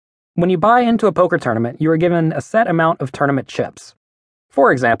When you buy into a poker tournament, you are given a set amount of tournament chips.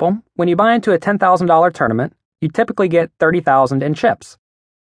 For example, when you buy into a $10,000 tournament, you typically get $30,000 in chips.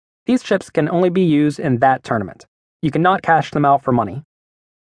 These chips can only be used in that tournament. You cannot cash them out for money.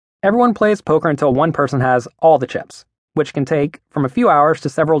 Everyone plays poker until one person has all the chips, which can take from a few hours to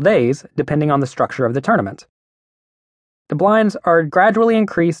several days depending on the structure of the tournament. The blinds are gradually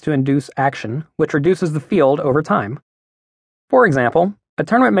increased to induce action, which reduces the field over time. For example, a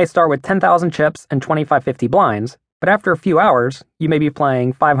tournament may start with 10,000 chips and 2550 blinds, but after a few hours, you may be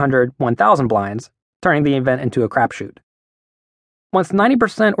playing 500, 1,000 blinds, turning the event into a crapshoot. Once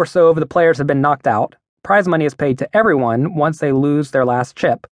 90% or so of the players have been knocked out, prize money is paid to everyone once they lose their last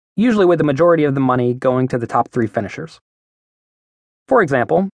chip, usually with the majority of the money going to the top 3 finishers. For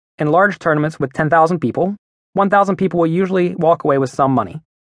example, in large tournaments with 10,000 people, 1,000 people will usually walk away with some money.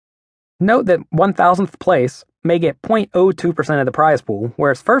 Note that 1,000th place may get 0.02% of the prize pool,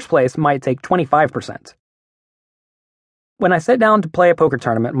 whereas first place might take 25%. When I sit down to play a poker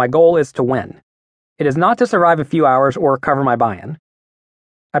tournament, my goal is to win. It is not to survive a few hours or cover my buy-in.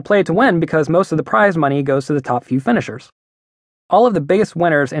 I play to win because most of the prize money goes to the top few finishers. All of the biggest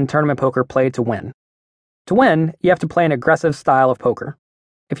winners in tournament poker play to win. To win, you have to play an aggressive style of poker.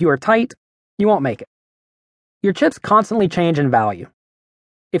 If you are tight, you won't make it. Your chips constantly change in value.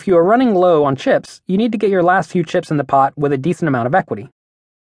 If you are running low on chips, you need to get your last few chips in the pot with a decent amount of equity.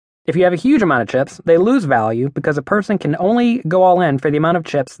 If you have a huge amount of chips, they lose value because a person can only go all in for the amount of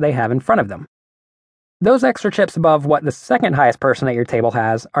chips they have in front of them. Those extra chips above what the second highest person at your table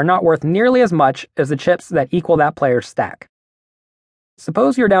has are not worth nearly as much as the chips that equal that player's stack.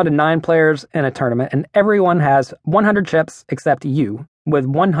 Suppose you're down to 9 players in a tournament and everyone has 100 chips except you, with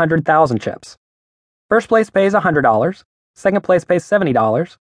 100,000 chips. First place pays $100, second place pays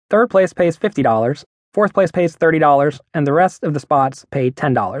 $70, third place pays $50, fourth place pays $30, and the rest of the spots pay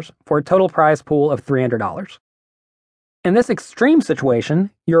 $10, for a total prize pool of $300. In this extreme situation,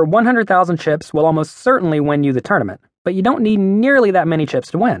 your 100,000 chips will almost certainly win you the tournament, but you don't need nearly that many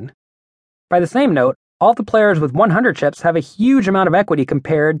chips to win. By the same note, all the players with 100 chips have a huge amount of equity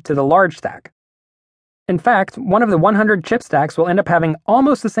compared to the large stack. In fact, one of the 100 chip stacks will end up having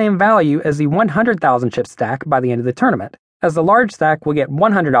almost the same value as the 100,000 chip stack by the end of the tournament, as the large stack will get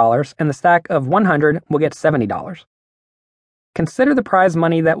 $100 and the stack of 100 will get $70. Consider the prize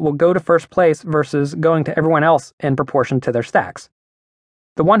money that will go to first place versus going to everyone else in proportion to their stacks.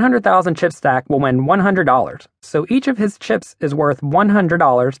 The 100,000 chip stack will win $100, so each of his chips is worth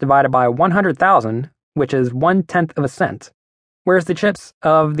 $100 divided by 100,000, which is 1/10 of a cent, whereas the chips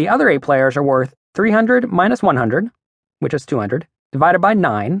of the other 8 players are worth 300 minus 100, which is 200, divided by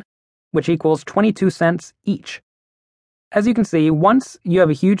 9, which equals 22 cents each. As you can see, once you have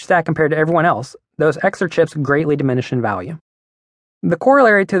a huge stack compared to everyone else, those extra chips greatly diminish in value. The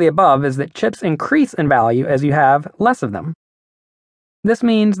corollary to the above is that chips increase in value as you have less of them. This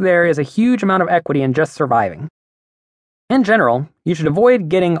means there is a huge amount of equity in just surviving. In general, you should avoid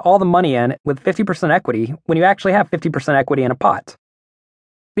getting all the money in with 50% equity when you actually have 50% equity in a pot.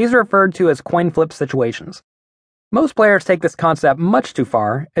 These are referred to as coin flip situations. Most players take this concept much too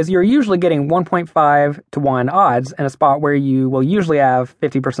far, as you're usually getting 1.5 to 1 odds in a spot where you will usually have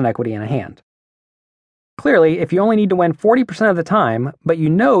 50% equity in a hand. Clearly, if you only need to win 40% of the time, but you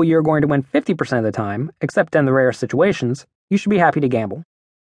know you're going to win 50% of the time, except in the rare situations, you should be happy to gamble.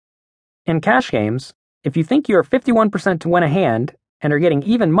 In cash games, if you think you're 51% to win a hand and are getting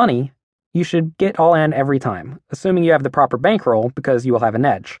even money, you should get all in every time, assuming you have the proper bankroll because you will have an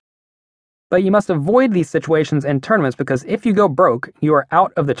edge. But you must avoid these situations in tournaments because if you go broke, you are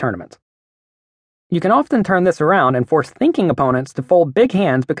out of the tournament. You can often turn this around and force thinking opponents to fold big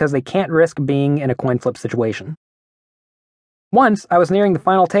hands because they can't risk being in a coin flip situation. Once, I was nearing the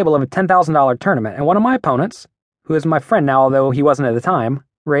final table of a $10,000 tournament, and one of my opponents, who is my friend now although he wasn't at the time,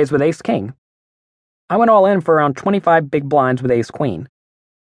 raised with ace-king. I went all in for around 25 big blinds with ace-queen.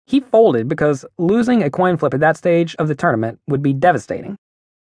 He folded because losing a coin flip at that stage of the tournament would be devastating.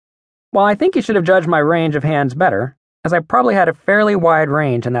 While I think he should have judged my range of hands better, as I probably had a fairly wide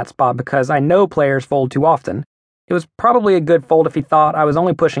range in that spot because I know players fold too often, it was probably a good fold if he thought I was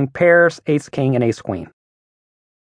only pushing pairs, ace-king, and ace-queen.